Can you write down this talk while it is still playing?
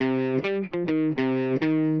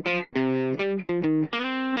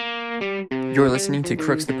listening to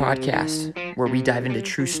Crooks the Podcast, where we dive into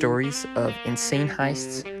true stories of insane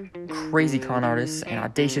heists, crazy con artists, and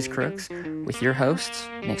audacious crooks with your hosts,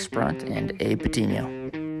 Nick Sprunt and Abe Patino.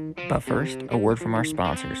 But first, a word from our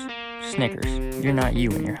sponsors. Snickers. You're not you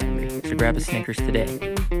when you're hungry, so grab a Snickers today.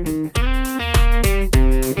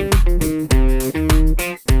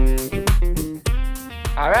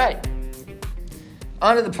 All right.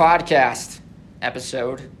 On to the podcast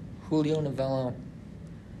episode. Julio Nivelo.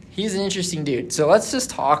 He's an interesting dude. So let's just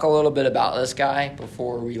talk a little bit about this guy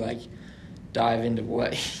before we dive into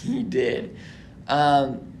what he did.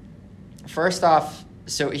 First off,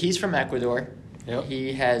 so he's from Ecuador. Yep.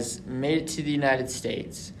 He has made it to the United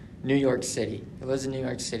States, New York City. He lives in New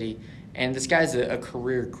York City, and this guy's a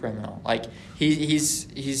career criminal.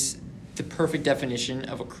 He's the perfect definition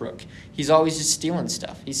of a crook. He's always just stealing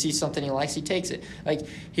stuff. He sees something he likes, he takes it.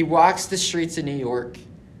 He walks the streets of New York,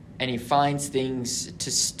 and he finds things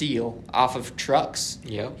to steal off of trucks.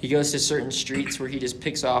 Yep. He goes to certain streets where he just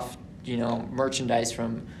picks off, merchandise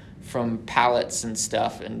from pallets and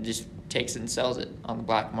stuff, and just takes it and sells it on the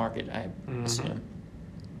black market, I assume.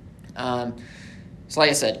 So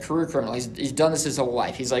like I said, career criminal. He's done this his whole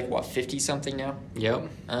life. He's 50-something now? Yep.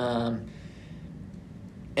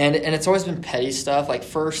 And it's always been petty stuff.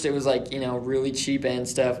 First it was really cheap end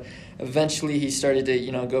stuff. Eventually he started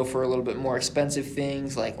to, go for a little bit more expensive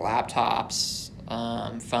things like laptops,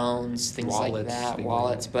 phones, things like that,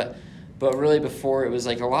 wallets. But really before it was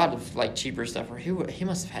a lot of cheaper stuff where he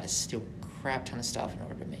must have had to steal a crap ton of stuff in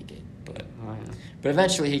order to make it. But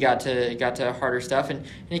eventually he got to harder stuff and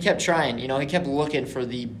he kept trying. He kept looking for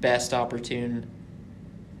the best opportunities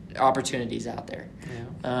out there.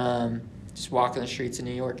 Yeah. Just walking the streets of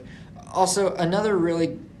New York. Also, another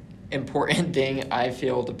really important thing I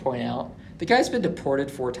feel to point out, the guy's been deported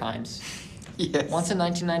 4 times. Yes. Once in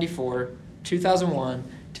 1994, 2001,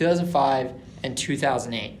 2005, and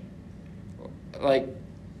 2008.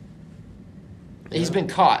 He's been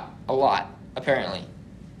caught a lot, apparently.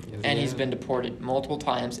 And he's been deported multiple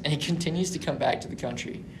times, and he continues to come back to the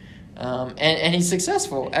country. And he's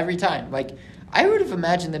successful every time. I would have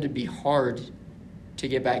imagined that it'd be hard to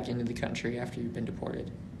get back into the country after you've been deported.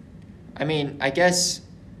 I mean, I guess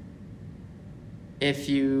if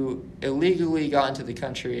you illegally got into the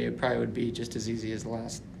country, it probably would be just as easy as the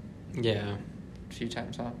last few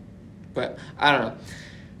times, huh? But I don't know.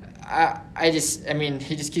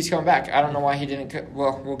 He just keeps coming back. I don't know why he didn't.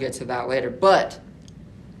 Well, we'll get to that later. But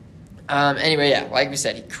anyway, yeah, like we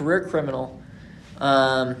said, career criminal.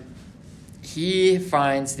 He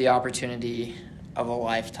finds the opportunity of a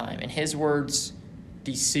lifetime. In his words,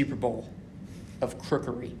 the Super Bowl of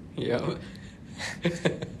crookery. Yeah.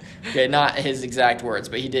 Okay, not his exact words,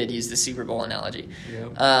 but he did use the Super Bowl analogy.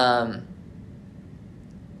 Yeah.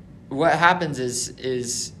 What happens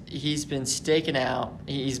is he's been staking out.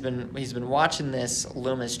 He's been watching this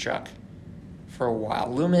Loomis truck for a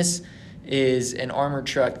while. Loomis is an armored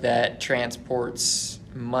truck that transports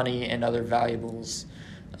money and other valuables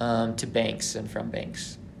to banks and from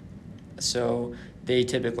banks. So they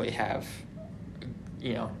typically have,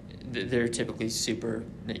 they're typically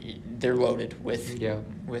they're loaded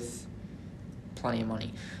with plenty of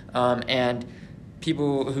money. And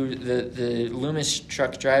people who, the Loomis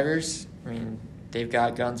truck drivers, they've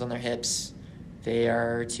got guns on their hips. They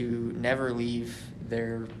are to never leave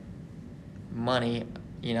their money,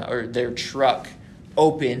 or their truck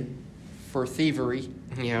open for thievery.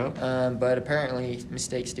 Yeah. But apparently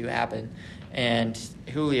mistakes do happen. And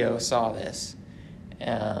Julio saw this.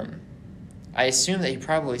 I assume that he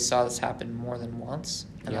probably saw this happen more than once,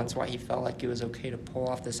 and that's why he felt like it was okay to pull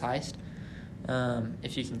off this heist,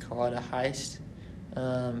 if you can call it a heist.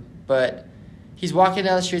 But he's walking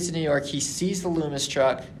down the streets of New York. He sees the Loomis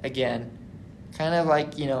truck again, kind of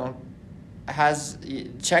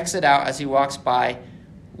checks it out as he walks by,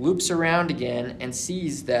 loops around again, and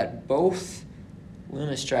sees that both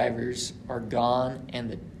Loomis drivers are gone and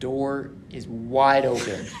the door is wide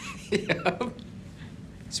open. Yep.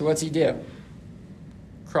 So what's he do?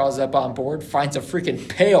 Crawls up on board, finds a freaking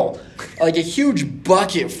pail, a huge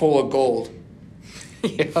bucket full of gold.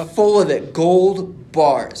 Yeah. Full of it, gold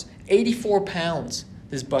bars. 84 pounds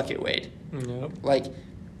this bucket weighed. Yep.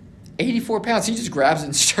 84 pounds. He just grabs it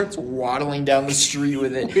and starts waddling down the street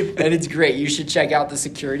with it. And it's great. You should check out the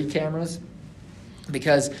security cameras,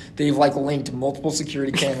 because they've linked multiple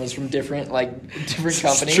security cameras from different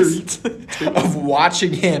companies of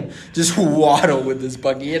watching him just waddle with this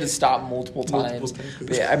bucket. He had to stop multiple times.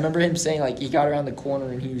 But yeah, I remember him saying he got around the corner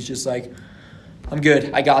and he was just I'm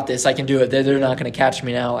good. I got this. I can do it. They're not going to catch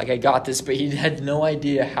me now. I got this. But he had no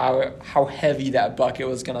idea how heavy that bucket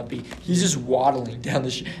was going to be. He's just waddling down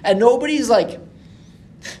the street. And nobody's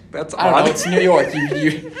That's I don't odd. know. It's New York.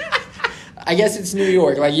 You I guess it's New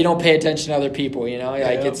York. Like, you don't pay attention to other people, you know? Like,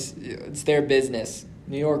 Yeah. it's their business.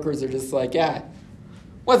 New Yorkers are just like, yeah,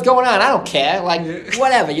 what's going on? I don't care. Like,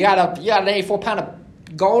 whatever. You got an 84-pound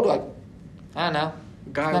of gold? Like, I don't know.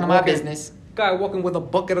 Guy None of my walking- business. Guy walking with a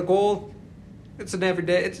bucket of gold. It's an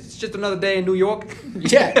everyday. It's just another day in New York.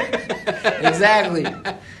 Yeah, exactly.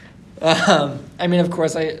 I mean, of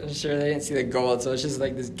course, I'm sure they didn't see the gold, so it's just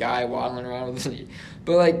like this guy waddling around with it.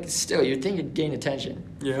 But, like, still, you'd think it'd gain attention.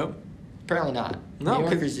 Yeah. Apparently not. No, New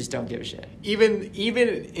 'cause- Yorkers just don't give a shit. Even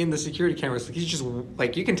in the security cameras, he's just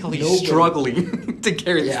like, you can tell he's Nobody- struggling to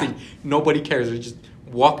carry this Yeah. thing. Nobody cares. They're just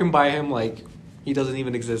walking by him like he doesn't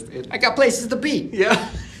even exist. I got places to be. Yeah.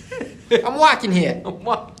 I'm walking here. I'm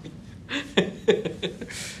walking.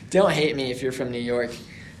 Don't hate me if you're from New York.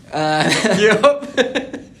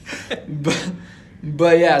 Yep.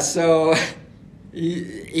 But yeah, so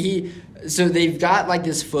so they've got like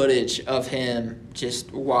this footage of him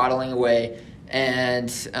just waddling away,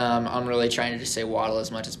 and I'm really trying to just say waddle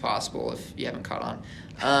as much as possible if you haven't caught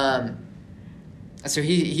on. So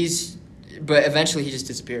but eventually he just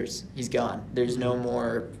disappears. He's gone. There's no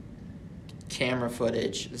more camera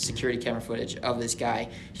footage, the security camera footage of this guy.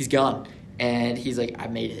 He's gone, and he's like, I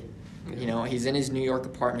made it. You know, he's in his New York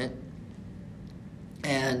apartment,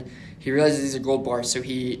 and he realizes these are gold bars, so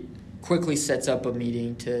he quickly sets up a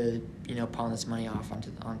meeting to, you know, pawn this money off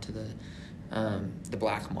onto the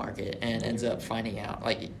black market, and ends up finding out,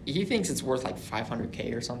 like, he thinks it's worth like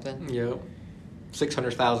 $500K or something. Yep.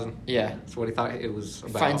 600,000. Yeah. That's what he thought it was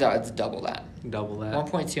about. Finds out it's double that. Double that.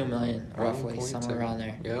 1.2 million, roughly, 1.2. somewhere around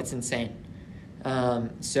there. Yep. It's insane.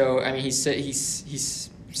 So I mean, he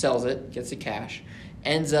sells it, gets the cash,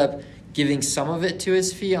 ends up giving some of it to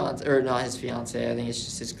his fiance, or not his fiance, I think it's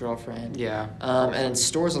just his girlfriend. Yeah. And then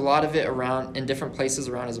stores a lot of it around in different places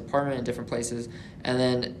around his apartment, in different places, and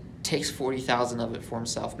then takes 40,000 of it for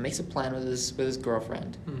himself. Makes a plan with his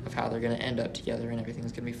girlfriend of how they're gonna end up together, and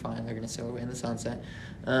everything's gonna be fine. They're gonna sail away in the sunset.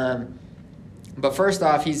 But first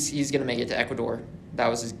off, he's gonna make it to Ecuador. That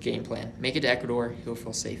was his game plan. Make it to Ecuador. He'll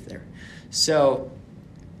feel safe there. So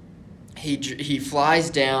he flies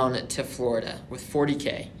down to Florida with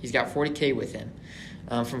 40K. He's got 40K with him.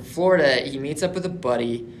 From Florida, he meets up with a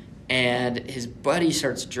buddy, and his buddy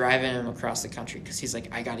starts driving him across the country because he's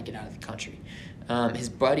like, I got to get out of the country. His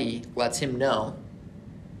buddy lets him know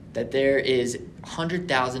that there is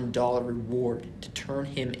 $100,000 reward to turn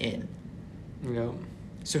him in. Yep.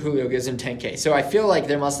 So Julio gives him 10K. So I feel like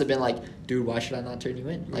there must have been like, dude, why should I not turn you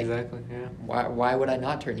in? Like, Exactly. Yeah. why would I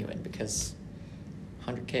not turn you in? Because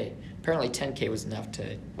 100K. Apparently 10K was enough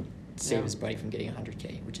to save his buddy from getting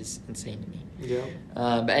 100K, which is insane to me. Yeah.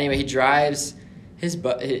 But anyway, he drives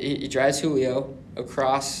he drives Julio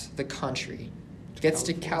across the country, gets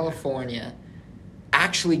to California,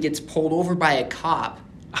 actually gets pulled over by a cop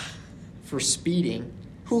for speeding.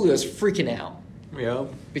 Julio's freaking out Yeah.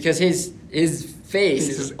 because his face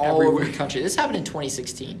He's is all over everywhere. the country. This happened in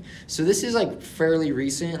 2016, so this is like fairly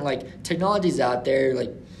recent. Like, technology's out there.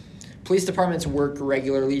 Like, police departments work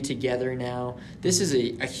regularly together now. This is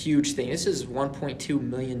a huge thing. This is $1.2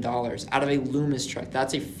 million out of a Loomis truck.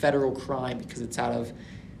 That's a federal crime because it's out of,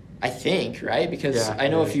 I think, right? Because Yeah, I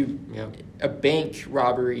know it if is. you Yep. a bank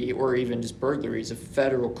robbery or even just burglary is a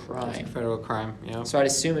federal It's a crime. federal crime. Yeah. So I'd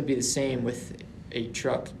assume it'd be the same with a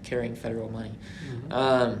truck carrying federal money.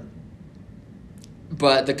 Mhm.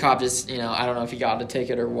 But the cop just, I don't know if he got a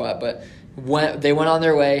ticket or what, but they went on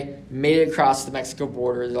their way, made it across the Mexico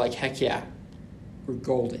border. They're like, heck yeah, we're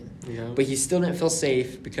golden. Yeah. But he still didn't feel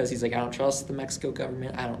safe because he's like, I don't trust the Mexico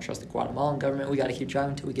government. I don't trust the Guatemalan government. We got to keep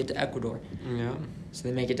driving until we get to Ecuador. Yeah. So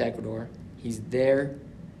they make it to Ecuador. He's there.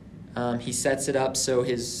 He sets it up so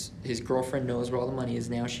his girlfriend knows where all the money is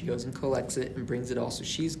now. She goes and collects it and brings it all. So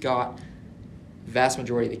she's got the vast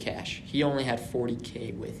majority of the cash. He only had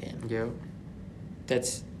 40K with him. Yeah.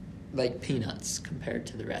 That's like peanuts compared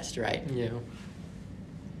to the rest, right? Yeah.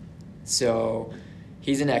 So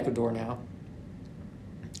he's in Ecuador now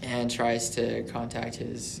and tries to contact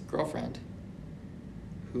his girlfriend,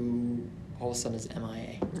 who all of a sudden is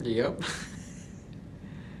MIA. Yep.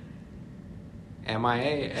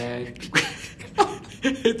 MIA, and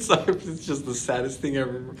it's just the saddest thing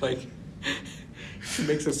ever. Like, it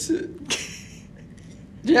makes us.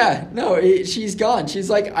 Yeah, no, she's gone. She's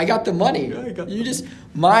like, I got the money. Yeah,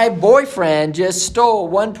 My boyfriend just stole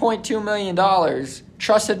 $1.2 million,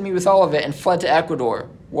 trusted me with all of it, and fled to Ecuador.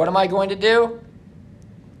 What am I going to do?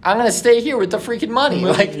 I'm going to stay here with the freaking money.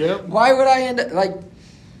 Like, Yep. why would I end up, like...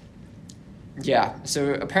 Yeah,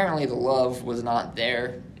 so apparently the love was not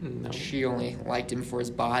there. No. She only liked him for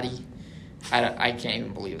his body. I can't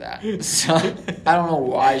even believe that. So I don't know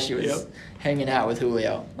why she was hanging out with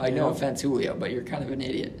Julio. Like, no offense, Julio, but you're kind of an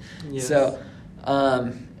idiot. Yes. So,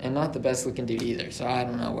 and not the best looking dude either. So I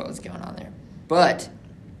don't know what was going on there. But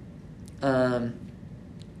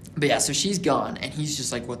yeah, so she's gone, and he's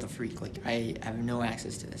just like, what the freak? Like, I have no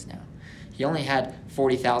access to this now. He only had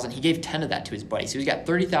 $40,000. He gave 10 of that to his buddy, so he's got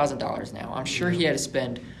 $30,000 now. I'm sure he had to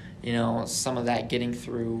spend, some of that getting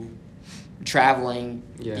through traveling,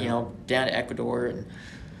 down to Ecuador and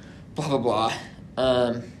blah, blah, blah.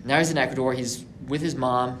 Now he's in Ecuador. He's with his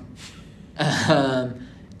mom.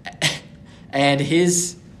 And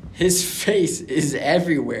his face is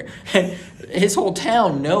everywhere. His whole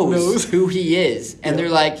town knows who he is. And they're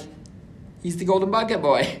like, he's the Golden Bucket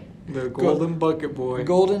Boy. The Golden Bucket Boy.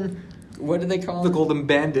 What do they call him? The Golden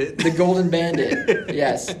Bandit. The Golden Bandit,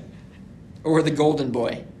 yes. Or the Golden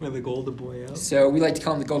Boy. Or the Golden Boy, yeah. So we like to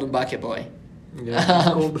call him the Golden Bucket Boy.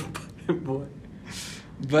 Yeah, Golden Bucket Boy.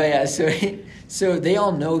 But yeah, so they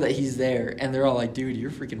all know that he's there, and they're all like, dude,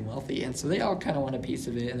 you're freaking wealthy. And so they all kind of want a piece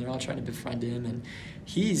of it, and they're all trying to befriend him, and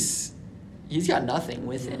he's got nothing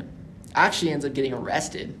with him. Actually ends up getting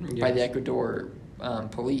arrested by the Ecuador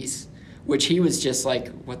police, which he was just like,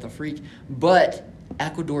 what the freak? But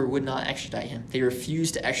Ecuador would not extradite him. They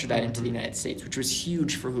refused to extradite him to the United States, which was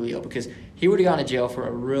huge for Julio because he would have gone to jail for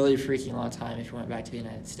a really freaking long time if he went back to the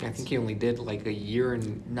United States. I think he only did like a year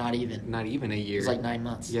and... Not even a year. It was like 9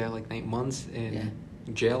 months. Yeah, like 9 months in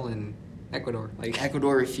jail in Ecuador. Like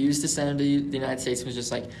Ecuador refused to send him to the United States and was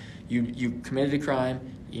just like, you committed a crime,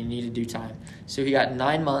 you need to do time. So he got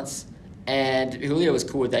 9 months, and Julio was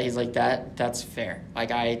cool with that. He's like, that's fair.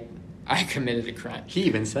 Like, I committed a crime. He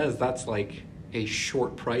even says that's like a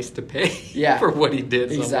short price to pay for what he did.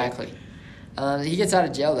 Exactly. He gets out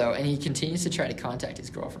of jail, though, and he continues to try to contact his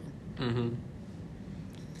girlfriend. Mm-hmm.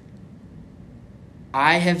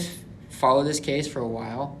 I have followed this case for a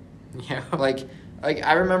while. Yeah. Like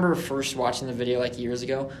I remember first watching the video like years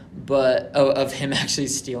ago, but of him actually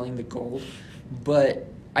stealing the gold. But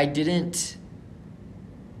I didn't...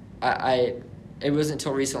 It wasn't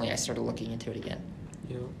until recently I started looking into it again.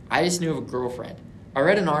 Yeah. I just knew of a girlfriend. I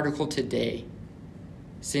read an article today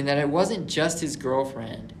saying that it wasn't just his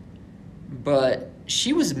girlfriend, but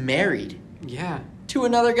she was married. Yeah. To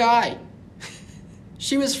another guy.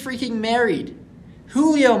 She was freaking married.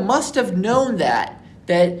 Julio must have known that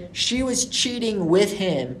she was cheating with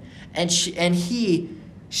him, and he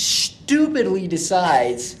stupidly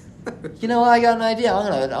decides, I got an idea.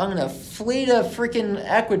 I'm gonna flee to freaking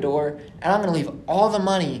Ecuador, and I'm gonna leave all the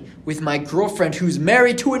money with my girlfriend who's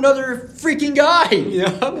married to another freaking guy.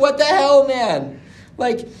 Yeah. What the hell, man?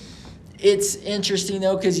 Like, it's interesting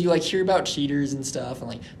though, because you hear about cheaters and stuff,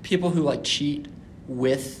 and people who cheat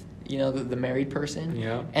with the married person.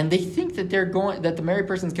 Yeah. And they think that that the married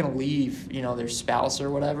person's gonna leave their spouse or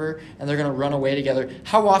whatever, and they're gonna run away together.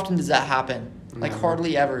 How often does that happen? Never.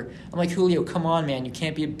 Hardly ever. I'm like, Julio, come on, man. You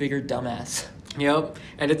can't be a bigger dumbass. Yep.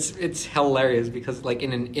 And it's hilarious because,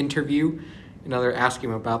 in an interview, they're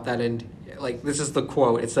asking him about that. And, this is the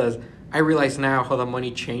quote. It says, "I realize now how the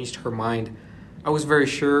money changed her mind. I was very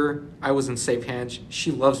sure I was in safe hands.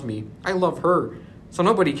 She loves me. I love her. So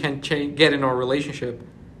nobody can get in our relationship.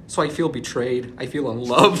 So I feel betrayed. I feel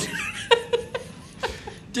unloved."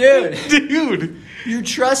 Dude. You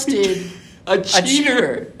trusted a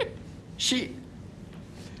cheater. She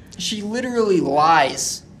literally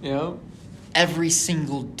lies every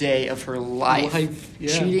single day of her life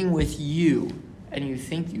cheating with you, and you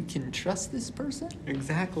think you can trust this person?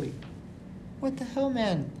 Exactly. What the hell,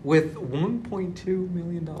 man? With $1.2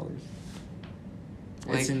 million.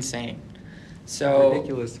 It's insane. So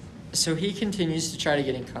ridiculous. So he continues to try to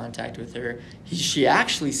get in contact with her. She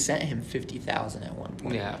actually sent him $50,000 at one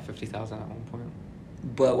point. Yeah, $50,000 at one point.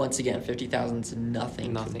 But once again, $50,000 is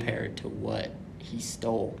nothing compared to what he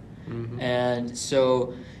stole. Mm-hmm. And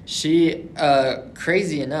so she,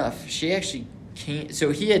 crazy enough, she actually came.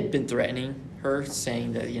 So he had been threatening her,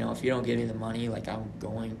 saying that, if you don't give me the money, I'm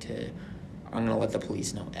going to let the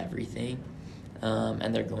police know everything,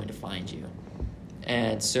 and they're going to find you.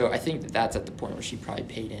 And so I think that's at the point where she probably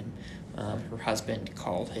paid him. Her husband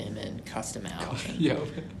called him and cussed him out.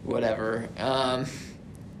 Whatever.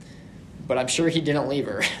 But I'm sure he didn't leave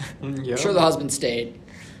her. I'm sure the husband stayed.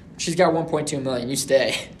 She's got $1.2 million. You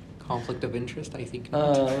stay. Conflict of interest, I think.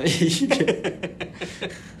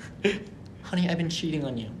 Honey, I've been cheating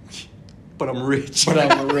on you. But I'm rich. But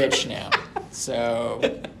I'm rich now.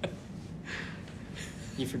 So,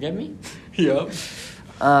 you forgive me? Yep.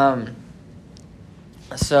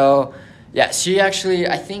 So, yeah, she actually,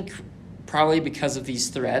 I think probably because of these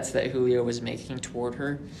threats that Julio was making toward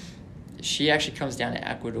her, she actually comes down to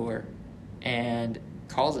Ecuador and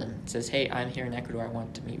calls him and says, hey, I'm here in Ecuador. I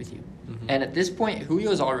want to meet with you. Mm-hmm. And at this point,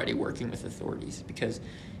 Julio's already working with authorities because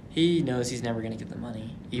he knows he's never going to get the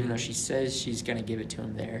money, even though she says she's going to give it to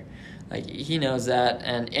him there. Like, he knows that.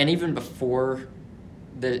 And even before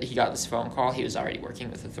he got this phone call, he was already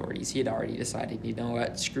working with authorities. He had already decided, you know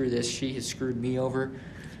what, screw this. She has screwed me over.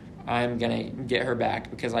 I'm going to get her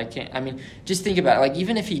back because I can't. I mean, just think about it. Like,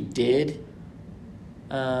 even if he did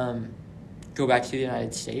go back to the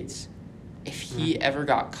United States, if he ever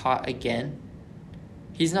got caught again,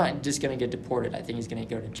 he's not just going to get deported. I think he's going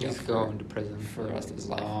to go to jail. He's going to prison for the rest of his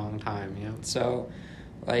life. A long time, yeah. So,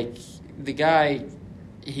 like, the guy,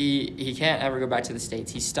 he can't ever go back to the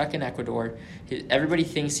States. He's stuck in Ecuador. Everybody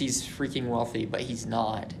thinks he's freaking wealthy, but he's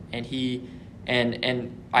not. And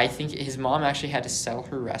I think his mom actually had to sell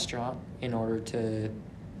her restaurant in order to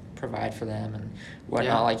provide for them and whatnot.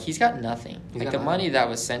 Yeah. Like, he's got nothing. He's like, got the money that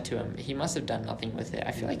was sent to him, he must have done nothing with it.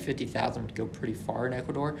 I feel like $50,000 would go pretty far in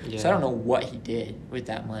Ecuador. Yeah. So I don't know what he did with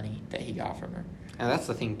that money that he got from her. And that's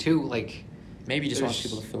the thing, too. Like, maybe he just wants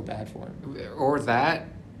people to feel bad for him. Or that.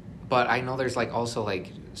 But I know there's, like, also,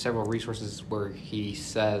 like, several resources where he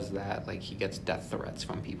says that, like, he gets death threats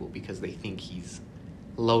from people because they think he's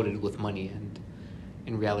loaded with money, and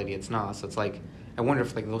in reality it's not. So it's like, I wonder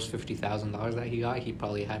if, like, those $50,000 that he got, he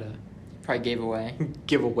probably had to probably gave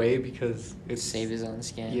away because it's save his own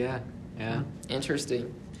skin. Yeah.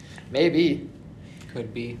 Interesting. Maybe.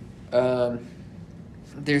 Could be.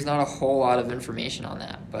 There's not a whole lot of information on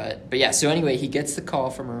that, but yeah. So anyway, he gets the call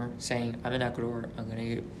from her saying, "I'm in Ecuador. I'm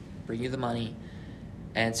gonna bring you the money,"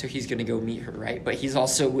 and so he's gonna go meet her, right? But he's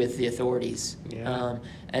also with the authorities. Yeah.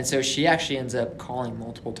 And so she actually ends up calling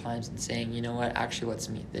multiple times and saying, "You know what? Actually, let's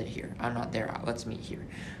meet here. I'm not there. Let's meet here.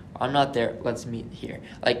 I'm not there. Let's meet here."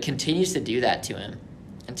 Like, continues to do that to him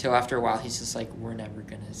until after a while he's just like, "We're never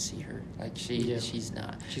gonna see her. Like, she's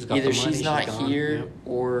not. She's got Either the money, she's not she's gone. here, Yep.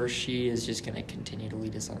 or she is just gonna continue to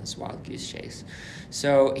lead us on this wild goose chase."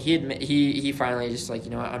 So he finally just like,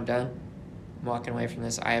 "You know what? I'm done. I'm walking away from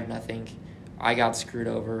this. I have nothing. I got screwed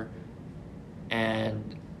over."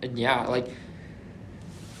 And yeah, like,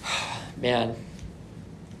 man,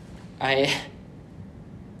 I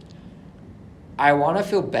want to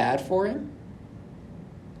feel bad for him,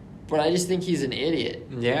 but I just think he's an idiot.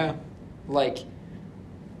 Yeah. Like,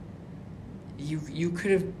 you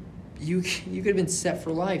could have been set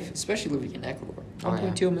for life, especially living in Ecuador.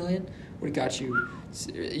 1.2 million would have got you.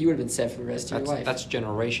 You would have been set for the rest of your life. That's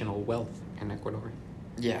generational wealth in Ecuador.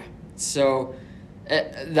 Yeah. So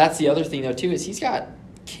that's the other thing though too, is he's got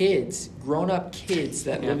kids, grown-up kids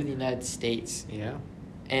that live in the United States. Yeah.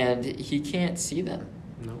 And he can't see them.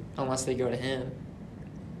 No. Unless they go to him.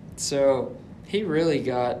 So he really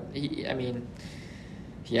got.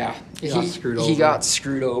 Yeah, he got screwed over. He got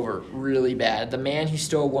screwed over really bad. The man who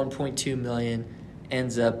stole 1.2 million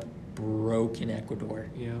ends up broke in Ecuador.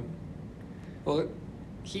 Yeah. Well,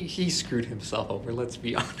 he screwed himself over. Let's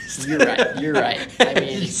be honest. You're right. I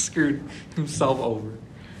mean, he screwed himself over.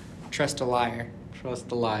 Trust a liar.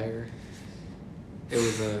 Trust a liar. It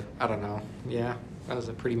was I don't know. Yeah, that was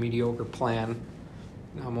a pretty mediocre plan.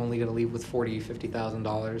 I'm only gonna leave with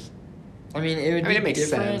 $50,000. I mean, it makes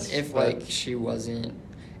different sense if like she wasn't.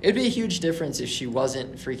 It'd be a huge difference if she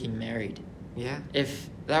wasn't freaking married. Yeah. If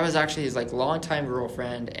that was actually his like longtime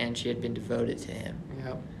girlfriend and she had been devoted to him.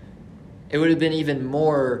 Yeah. It would have been even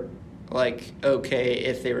more like okay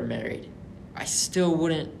if they were married. I still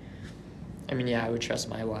wouldn't. I mean, yeah, I would trust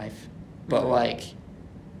my wife, but like,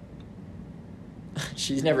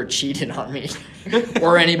 she's never cheated on me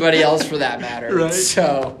or anybody else for that matter. Right.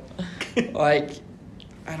 So, like,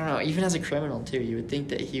 I don't know. Even as a criminal too, you would think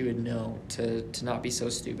that he would know to not be so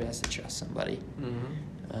stupid as to trust somebody,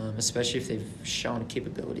 especially if they've shown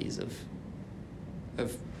capabilities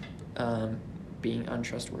of being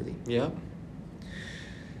untrustworthy. Yeah.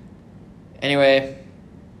 Anyway,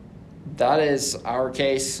 that is our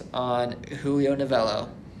case on Julio Nivelo.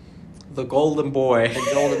 The golden boy. The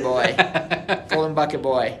golden boy. Golden bucket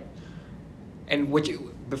boy. And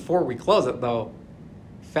before we close it, though,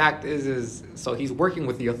 fact is so he's working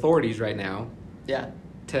with the authorities right now. Yeah.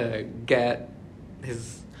 To get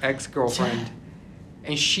his ex-girlfriend.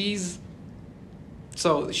 And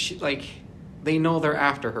they know they're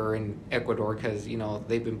after her in Ecuador because,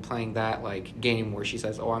 they've been playing that, like, game where she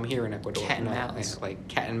says, "Oh, I'm here in Ecuador." Cat and mouse. Like,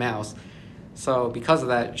 cat and mouse. So because of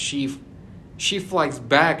that, she flies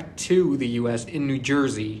back to the U.S. in New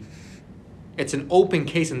Jersey. It's an open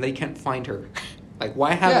case and they can't find her. Like,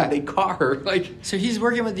 why haven't they caught her? Like, so he's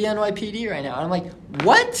working with the NYPD right now. And I'm like,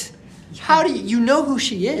 what? How do you know who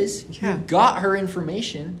she is? Yeah. You got her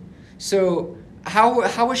information. So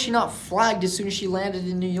how was she not flagged as soon as she landed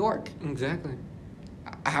in New York? Exactly.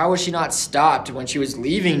 How was she not stopped when she was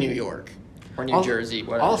leaving New York or New Jersey?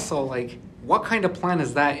 Whatever. Also, like, what kind of plan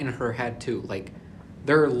is that in her head, too? Like,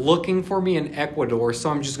 they're looking for me in Ecuador, so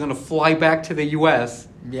I'm just going to fly back to the U.S.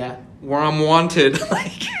 Yeah. Where I'm wanted.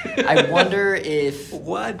 Like, I wonder if...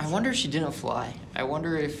 What? I wonder if she didn't fly. I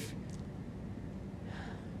wonder if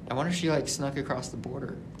she, like, snuck across the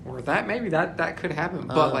border. Or maybe that could happen.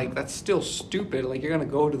 But, like, that's still stupid. Like, you're going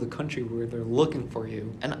to go to the country where they're looking for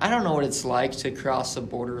you. And I don't know what it's like to cross the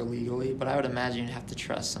border illegally, but I would imagine you'd have to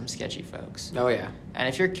trust some sketchy folks. Oh, yeah. And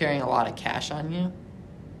if you're carrying a lot of cash on you,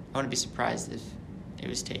 I wouldn't be surprised if it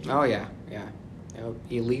was taken. Oh, yeah. Yeah. You know,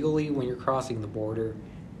 illegally, when you're crossing the border,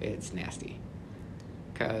 it's nasty.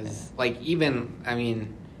 Because, like, even, I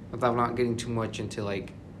mean, without not getting too much into,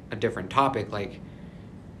 like, a different topic, like,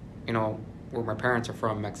 you know, where my parents are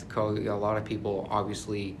from, Mexico, a lot of people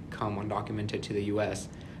obviously come undocumented to the U.S.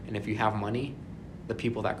 And if you have money, the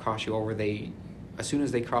people that cross you over, as soon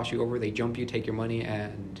as they cross you over, they jump you, take your money,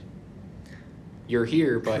 and you're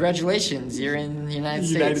here. But congratulations, you're in the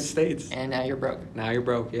United States. And now you're broke. Now you're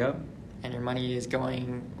broke, yep. And your money is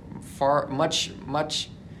going much.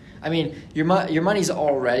 I mean, your money's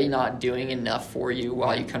already not doing enough for you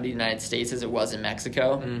while you come to the United States as it was in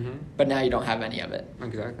Mexico. Mm-hmm. But now you don't have any of it.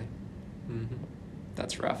 Exactly. Mm-hmm.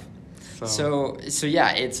 That's rough. So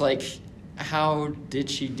yeah, it's like, how did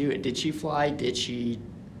she do it? Did she fly? Did she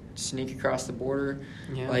sneak across the border?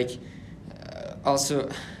 Yeah. Like, also,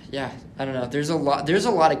 yeah, I don't know. There's a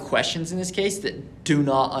lot of questions in this case that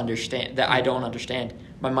I don't understand.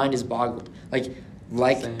 My mind is boggled. Like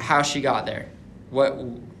Same. How she got there, what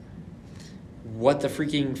the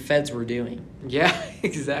freaking feds were doing. Yeah,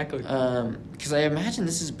 exactly. Because I imagine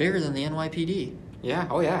this is bigger than the NYPD. Yeah.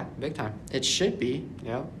 Oh, yeah. Big time. It should be.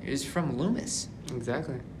 Yeah. It's from Loomis.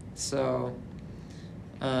 Exactly. So,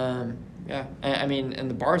 yeah. I mean, and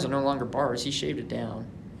the bars are no longer bars. He shaved it down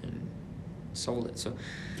and sold it. So,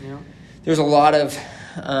 yeah. There's a lot of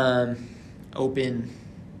open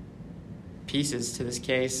pieces to this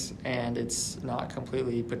case, and it's not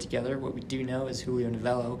completely put together. What we do know is Julio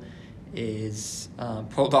Nivelo is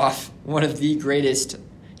pulled off one of the greatest.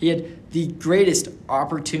 He had the greatest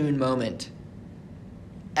opportune moment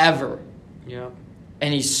ever. Yeah.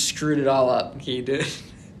 And he screwed it all up. He did.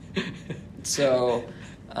 So,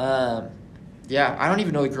 yeah, I don't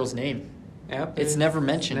even know the girl's name. Yep. It's never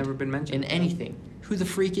mentioned. Never been mentioned. In anything. Who the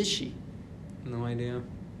freak is she? No idea.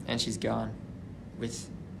 And she's gone with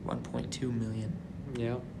 1.2 million.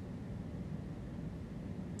 Yeah.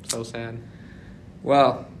 So sad.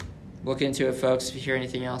 Well, look into it, folks. If you hear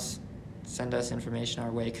anything else, send us information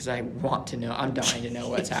our way, because I want to know. I'm dying to know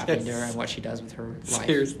what's happening to her and what she does with her life.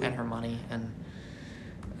 Seriously. And her money. And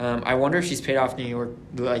I wonder if she's paid off New York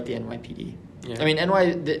like the NYPD. Yeah. I mean,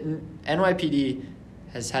 the NYPD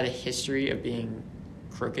has had a history of being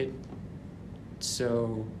crooked.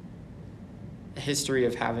 So, a history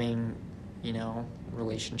of having,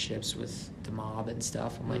 relationships with the mob and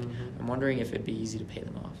stuff. I'm wondering if it'd be easy to pay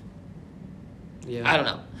them off. Yeah. I don't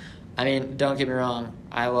know. I mean, don't get me wrong.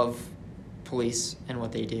 I love police and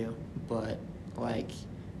what they do, but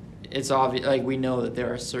it's obvious. Like, we know that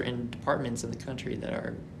there are certain departments in the country that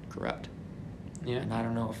are corrupt. Yeah. And I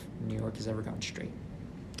don't know if New York has ever gone straight.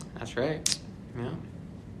 That's right. Yeah.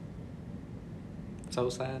 So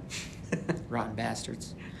sad. Rotten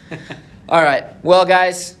bastards. All right. Well,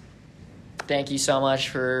 guys, thank you so much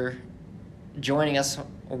for joining us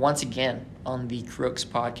once again on the Crooks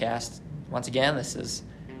podcast. Once again, this is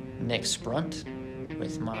Nick Sprunt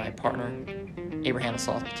with my partner, Abraham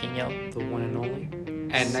Assault Patino. The one and only.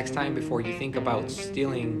 And next time, before you think about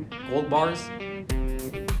stealing gold bars,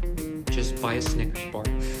 just buy a Snickers bar.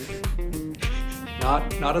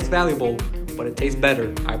 Not as valuable, but it tastes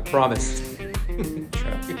better, I promise.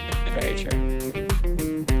 True. Very true.